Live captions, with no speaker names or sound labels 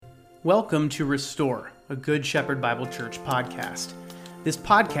Welcome to Restore, a Good Shepherd Bible Church podcast. This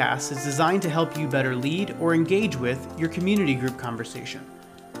podcast is designed to help you better lead or engage with your community group conversation.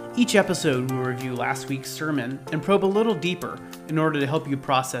 Each episode will review last week's sermon and probe a little deeper in order to help you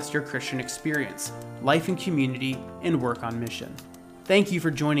process your Christian experience, life in community, and work on mission. Thank you for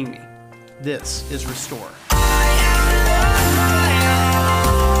joining me. This is Restore.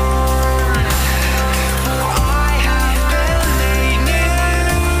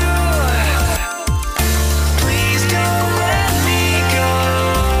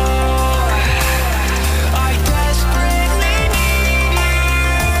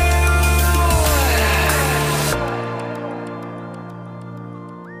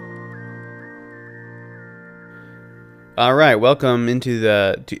 All right, welcome into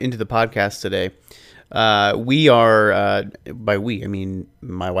the podcast today. We are, by we, I mean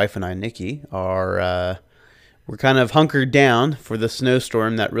my wife and I, Nikki, are we're kind of hunkered down for the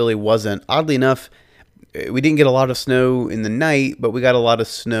snowstorm that really wasn't. Oddly enough, we didn't get a lot of snow in the night, but we got a lot of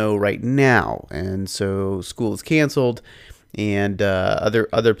snow right now, and so school is canceled, and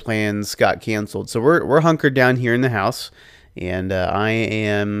other plans got canceled. So we're hunkered down here in the house. And I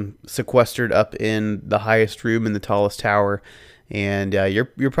am sequestered up in the highest room in the tallest tower, and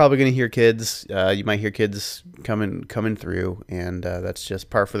you're probably going to hear kids. You might hear kids coming through, and that's just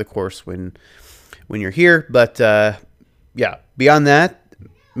par for the course when you're here. But yeah, beyond that,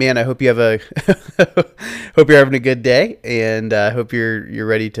 man, I hope you have hope you're having a good day, and hope you're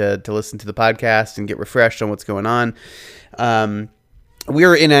ready to listen to the podcast and get refreshed on what's going on. We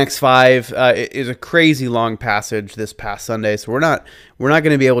are in Acts 5. It is a crazy long passage this past Sunday, so we're not going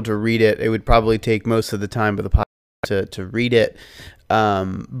to be able to read it. It would probably take most of the time of the podcast to read it.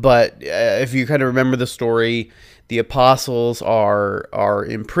 But if you kind of remember the story, the apostles are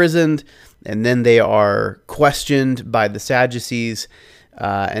imprisoned, and then they are questioned by the Sadducees,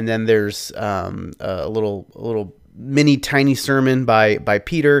 and then there's a little mini tiny sermon by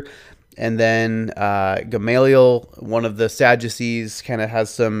Peter. And then Gamaliel, one of the Sadducees, kind of has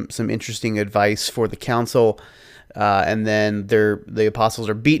some interesting advice for the council. And then the apostles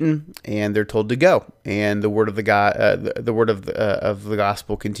are beaten, and they're told to go. And the word of the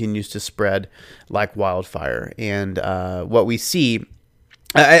gospel continues to spread like wildfire. And what we see,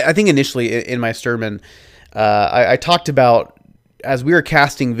 I think initially in my sermon, I talked about, as we were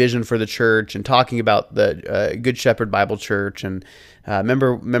casting vision for the church and talking about the Good Shepherd Bible Church, and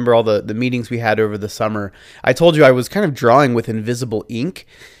remember all the meetings we had over the summer, I told you I was kind of drawing with invisible ink.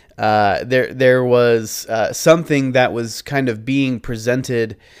 There was something that was kind of being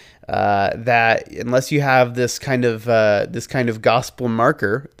presented that unless you have this kind of gospel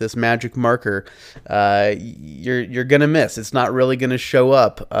marker, this magic marker, you're gonna miss. It's not really gonna show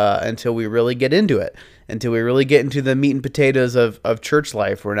up until we really get into it. Until we really get into the meat and potatoes of church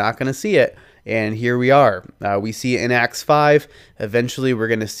life, we're not going to see it. And here we are. We see it in Acts 5. Eventually, we're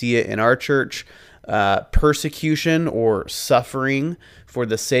going to see it in our church. Persecution or suffering for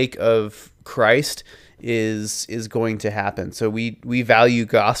the sake of Christ is going to happen. So we value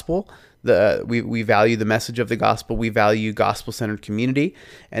gospel. We value the message of the gospel. We value gospel-centered community,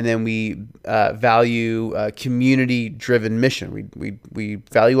 and then we value community-driven mission. We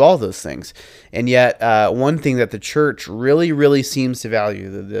value all those things, and yet one thing that the church really seems to value,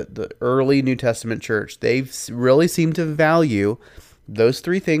 the early New Testament church, they really seem to value those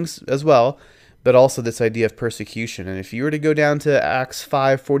three things as well, but also this idea of persecution. And if you were to go down to Acts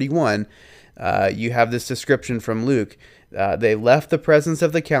 5:41, you have this description from Luke. They left the presence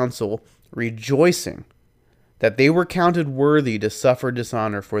of the council, rejoicing that they were counted worthy to suffer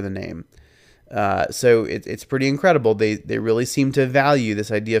dishonor for the name. So it's pretty incredible. They really seem to value this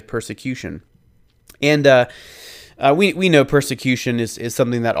idea of persecution. And we know persecution is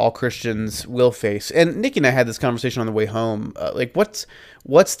something that all Christians will face. And Nikki and I had this conversation on the way home.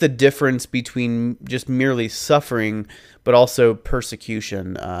 What's the difference between just merely suffering but also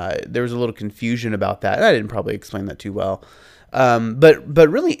persecution? There was a little confusion about that, and I didn't probably explain that too well. But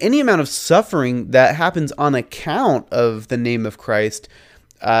really, any amount of suffering that happens on account of the name of Christ,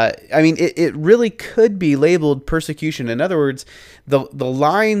 it really could be labeled persecution. In other words, the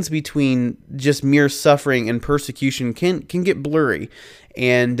lines between just mere suffering and persecution can get blurry.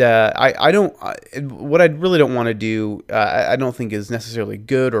 And what I really don't want to do, I don't think is necessarily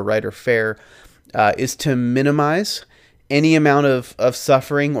good or right or fair, is to minimize any amount of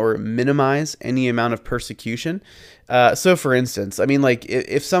suffering or minimize any amount of persecution. So for instance,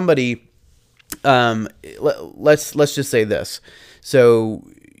 if somebody, let's just say this. So,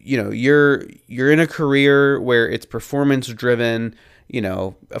 you're in a career where it's performance driven.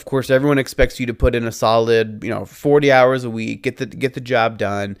 of course, everyone expects you to put in a solid, 40 hours a week, get the job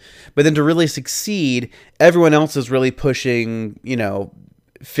done. But then to really succeed, everyone else is really pushing,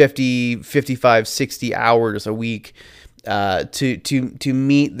 50, 55, 60 hours a week to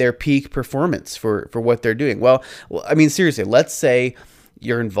meet their peak performance for what they're doing. Well, I mean, seriously, let's say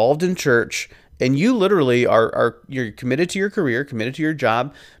you're involved in church and you literally you're committed to your career, committed to your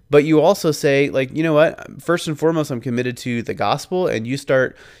job, but you also say, like, you know what, first and foremost, I'm committed to the gospel, and you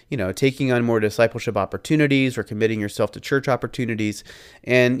start, taking on more discipleship opportunities or committing yourself to church opportunities.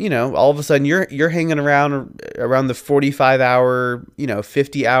 And, all of a sudden you're hanging around the 45 hour,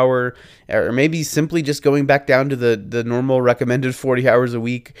 50 hour, or maybe simply just going back down to the normal recommended 40 hours a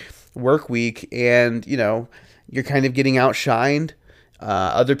week work week. And, you're kind of getting outshined.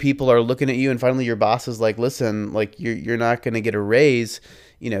 Other people are looking at you, and finally your boss is like, listen, like you're not going to get a raise,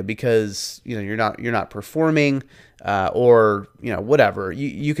 because, you're not performing, or, whatever.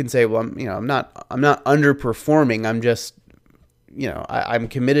 You can say, well, I'm not underperforming. I'm just, I'm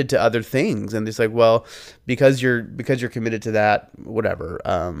committed to other things. And it's like, well, because you're committed to that, whatever,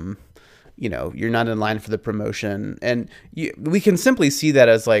 you're not in line for the promotion. And we can simply see that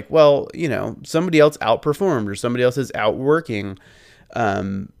as like, well, somebody else outperformed or somebody else is outworking.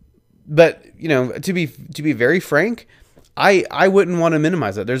 But to be very frank, I wouldn't want to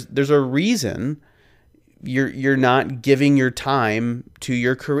minimize that. There's a reason you're not giving your time to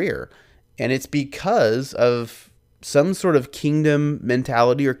your career, and it's because of some sort of kingdom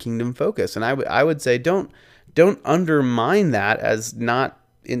mentality or kingdom focus. And I would say don't undermine that as not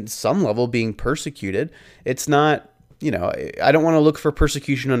in some level being persecuted. It's not, I don't want to look for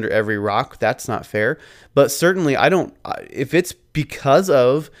persecution under every rock. That's not fair. But certainly if it's because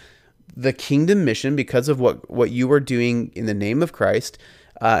of the kingdom mission, because of what you are doing in the name of Christ,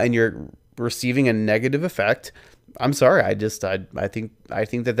 and you're receiving a negative effect, I'm sorry. I think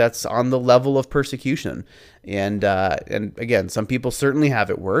that that's on the level of persecution. And again, some people certainly have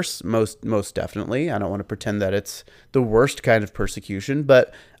it worse. Most definitely. I don't want to pretend that it's the worst kind of persecution,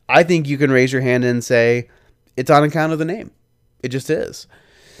 but I think you can raise your hand and say it's on account of the name. It just is.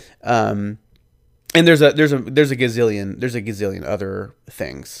 And there's a gazillion other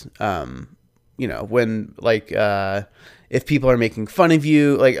things. When if people are making fun of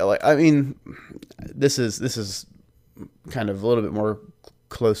you, I mean, this is kind of a little bit more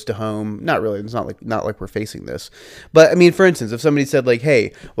close to home. Not really. It's not like we're facing this. But I mean, for instance, if somebody said like,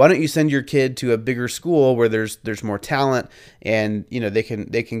 "Hey, why don't you send your kid to a bigger school where there's more talent, and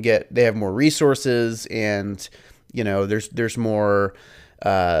they have more resources, and there's more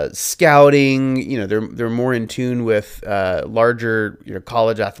scouting, they're more in tune with larger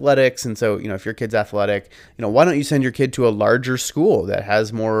college athletics, and so if your kid's athletic, why don't you send your kid to a larger school that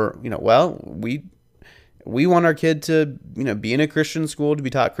has more, well, we want our kid to be in a Christian school, to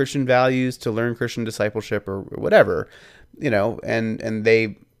be taught Christian values, to learn Christian discipleship or whatever, and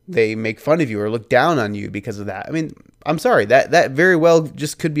they make fun of you or look down on you because of that. I mean, I'm sorry, that very well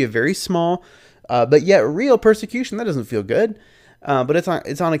just could be a very small but yet real persecution. That doesn't feel good. But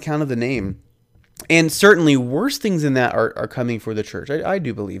it's on account of the name. And certainly worse things than that are coming for the church. I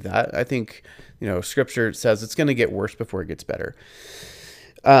do believe that. I think, Scripture says it's going to get worse before it gets better.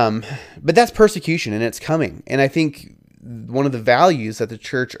 But that's persecution, and it's coming. And I think one of the values that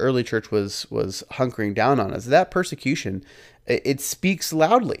the early church was hunkering down on is that persecution. It speaks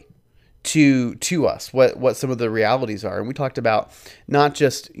loudly to us what some of the realities are. And we talked about not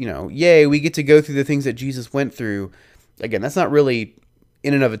just, yay, we get to go through the things that Jesus went through. Again, that's not really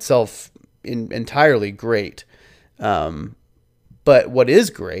in and of itself entirely great. But what is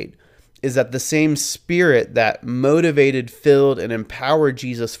great is that the same Spirit that motivated, filled, and empowered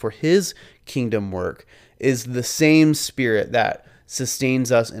Jesus for his kingdom work is the same Spirit that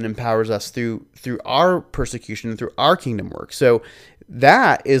sustains us and empowers us through our persecution, through our kingdom work. So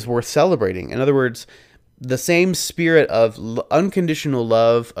that is worth celebrating. In other words, the same Spirit of unconditional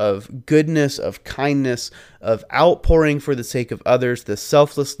love, of goodness, of kindness, of outpouring for the sake of others, this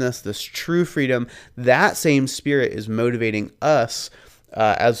selflessness, this true freedom, that same Spirit is motivating us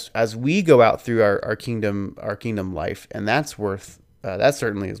as we go out through our kingdom life, and that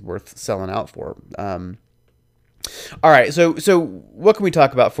certainly is worth selling out for. All right, so what can we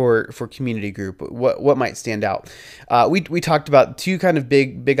talk about for community group? What might stand out? We talked about two kind of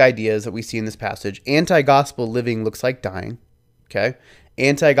big ideas that we see in this passage. Anti-gospel living looks like dying. Okay,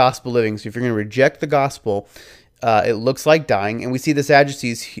 anti-gospel living. So if you're going to reject the gospel, it looks like dying. And we see the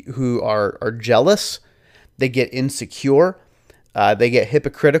Sadducees who are jealous. They get insecure. They get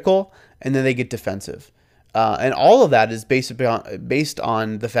hypocritical, and then they get defensive. And all of that is based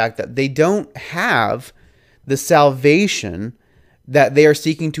on the fact that they don't have the salvation that they are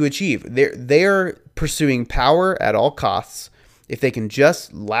seeking to achieve. They're pursuing power at all costs. If they can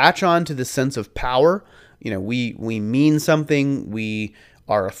just latch on to the sense of power, we mean something, we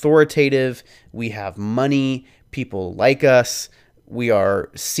are authoritative, we have money, people like us, we are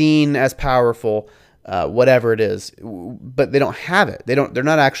seen as powerful, whatever it is, but they don't have it. They're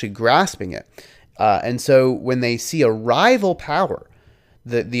not actually grasping it. And so when they see a rival power,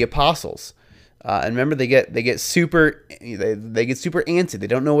 the apostles, and remember they get super antsy. They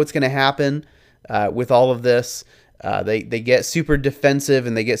don't know what's going to happen with all of this. They get super defensive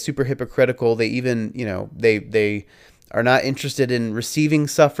and they get super hypocritical. They even they are not interested in receiving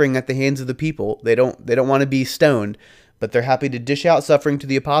suffering at the hands of the people. They don't want to be stoned, but they're happy to dish out suffering to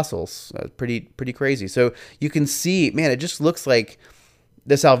the apostles. Pretty crazy. So you can see, man, it just looks like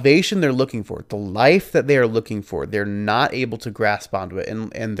the salvation they're looking for, the life that they are looking for, they're not able to grasp onto it,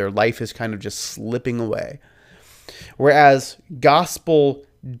 and their life is kind of just slipping away. Whereas gospel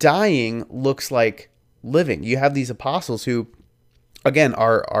dying looks like living. You have these apostles who, again,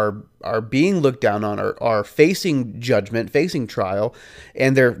 are being looked down on, are facing judgment, facing trial,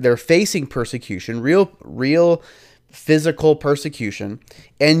 and they're facing persecution, real physical persecution,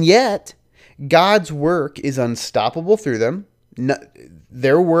 and yet God's work is unstoppable through them.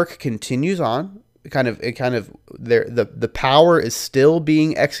 Their work continues on. The power is still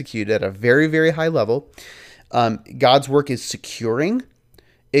being executed at a very, very high level. God's work is securing.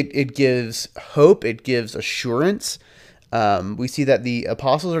 It gives hope. It gives assurance. We see that the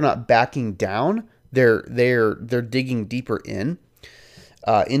apostles are not backing down. They're digging deeper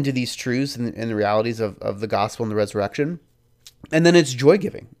into these truths and the realities of the gospel and the resurrection. And then it's joy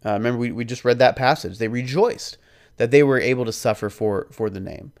giving. Remember, we just read that passage. They rejoiced that they were able to suffer for the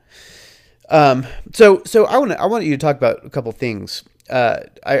name. So I want you to talk about a couple things.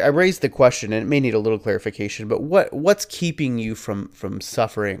 I raised the question, and it may need a little clarification, but what's keeping you from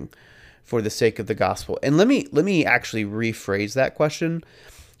suffering for the sake of the gospel? And let me actually rephrase that question.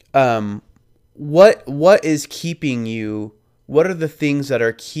 What is keeping you? What are the things that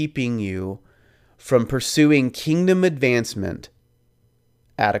are keeping you from pursuing kingdom advancement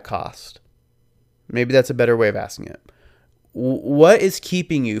at a cost? Maybe that's a better way of asking it. What is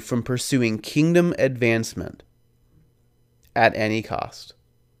keeping you from pursuing kingdom advancement at any cost?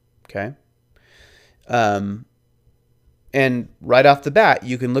 Okay. And right off the bat,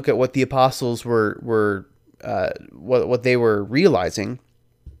 you can look at what the apostles were what they were realizing.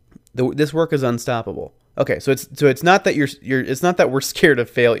 This work is unstoppable. Okay, so it's not that it's not that we're scared of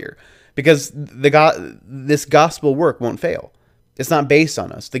failure, because this gospel work won't fail. It's not based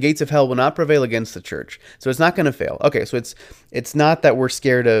on us. The gates of hell will not prevail against the church, so it's not going to fail. Okay, so it's not that we're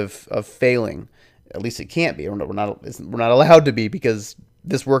scared of failing. At least it can't be. We're not allowed to be, because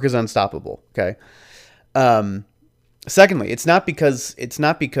this work is unstoppable. Okay. Secondly, it's not because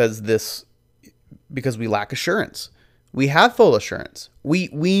we lack assurance. We have full assurance.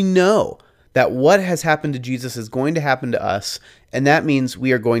 We know that what has happened to Jesus is going to happen to us, and that means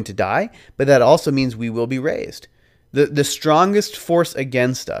we are going to die, but that also means we will be raised. The strongest force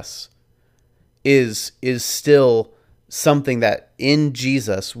against us is still something that in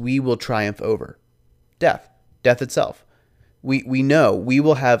Jesus we will triumph over. Death itself. We know we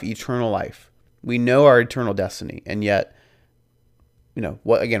will have eternal life. We know our eternal destiny, and yet,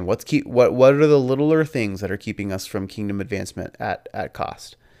 what are the littler things that are keeping us from kingdom advancement at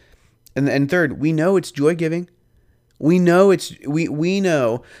cost? And third, we know it's joy giving. We know we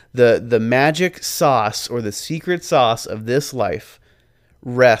know the magic sauce, or the secret sauce of this life,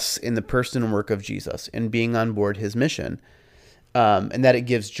 rests in the person and work of Jesus and being on board his mission, and that it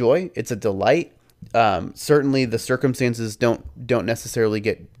gives joy. It's a delight. Certainly, the circumstances don't necessarily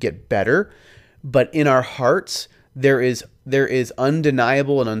get better, but in our hearts there is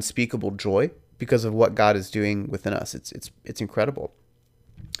undeniable and unspeakable joy because of what God is doing within us. It's incredible,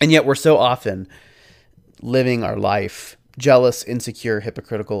 and yet we're so often living our life jealous, insecure,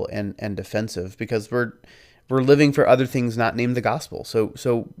 hypocritical, and defensive, because we're living for other things not named the gospel.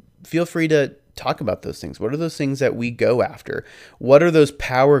 So feel free to talk about those things. What are those things that we go after? What are those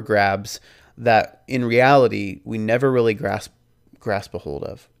power grabs that in reality we never really grasp a hold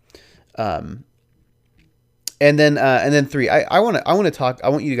of? And then three, I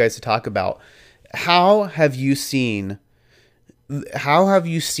want you guys to talk about how have you seen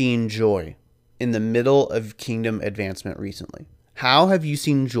joy in the middle of kingdom advancement recently? How have you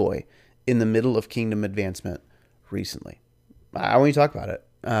seen joy in the middle of kingdom advancement recently? I want you to talk about it.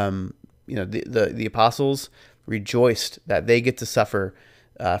 The apostles rejoiced that they get to suffer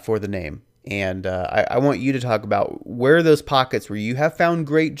for the name. And I want you to talk about where are those pockets where you have found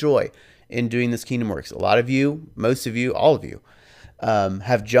great joy in doing this kingdom works. A lot of you, most of you, all of you.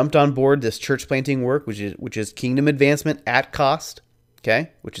 have jumped on board this church planting work, which is kingdom advancement at cost.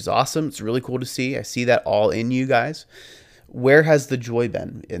 Okay, which is awesome. It's really cool to see. I see that all in you guys. Where has the joy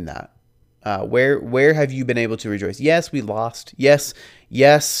been in that? Where have you been able to rejoice? Yes, we lost. Yes,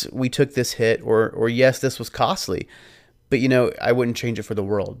 we took this hit, or yes, this was costly. But I wouldn't change it for the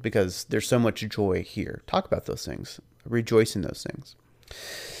world, because there's so much joy here. Talk about those things. Rejoice in those things.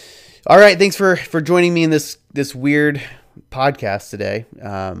 All right, thanks for joining me in this weird podcast today.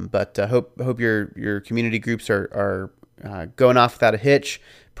 But hope your community groups are going off without a hitch.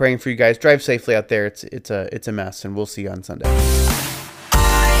 Praying for you guys. Drive safely out there. It's a mess, and we'll see you on Sunday.